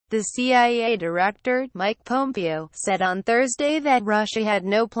The CIA Director, Mike Pompeo, said on Thursday that Russia had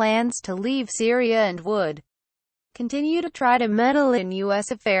no plans to leave Syria and would continue to try to meddle in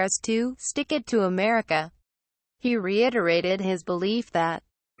U.S. affairs to stick it to America. He reiterated his belief that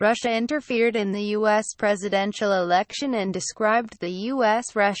Russia interfered in the U.S. presidential election and described the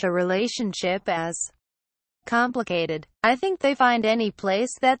U.S.-Russia relationship as complicated. "I think they find any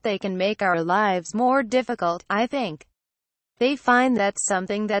place that they can make our lives more difficult. I think they find that's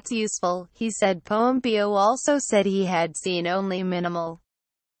something that's useful," he said. Pompeo also said he had seen only minimal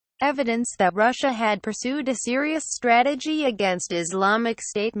evidence that Russia had pursued a serious strategy against Islamic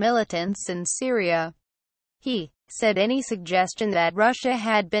State militants in Syria. He said any suggestion that Russia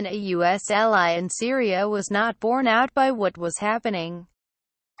had been a U.S. ally in Syria was not borne out by what was happening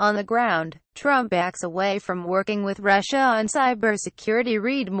on the ground. Trump backs away from working with Russia on cybersecurity.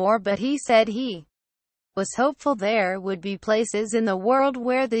 Read more. But he said he was hopeful there would be places in the world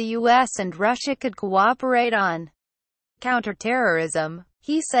where the U.S. and Russia could cooperate on counterterrorism.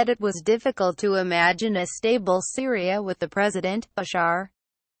 He said it was difficult to imagine a stable Syria with the president, Bashar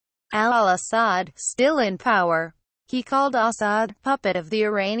al-Assad, still in power. He called Assad puppet of the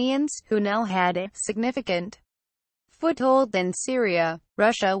Iranians, who now had a significant foothold in Syria.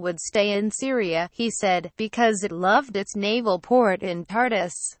 Russia would stay in Syria, he said, because it loved its naval port in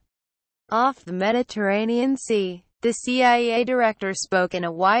Tartus, off the Mediterranean Sea. The CIA director spoke in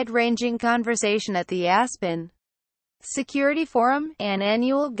a wide-ranging conversation at the Aspen Security Forum, an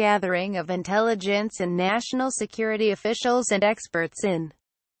annual gathering of intelligence and national security officials and experts in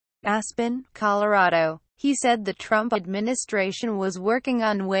Aspen, Colorado. He said the Trump administration was working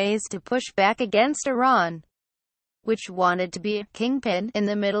on ways to push back against Iran, which wanted to be a kingpin in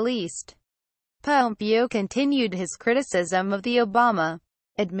the Middle East. Pompeo continued his criticism of the Obama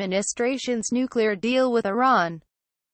administration's nuclear deal with Iran.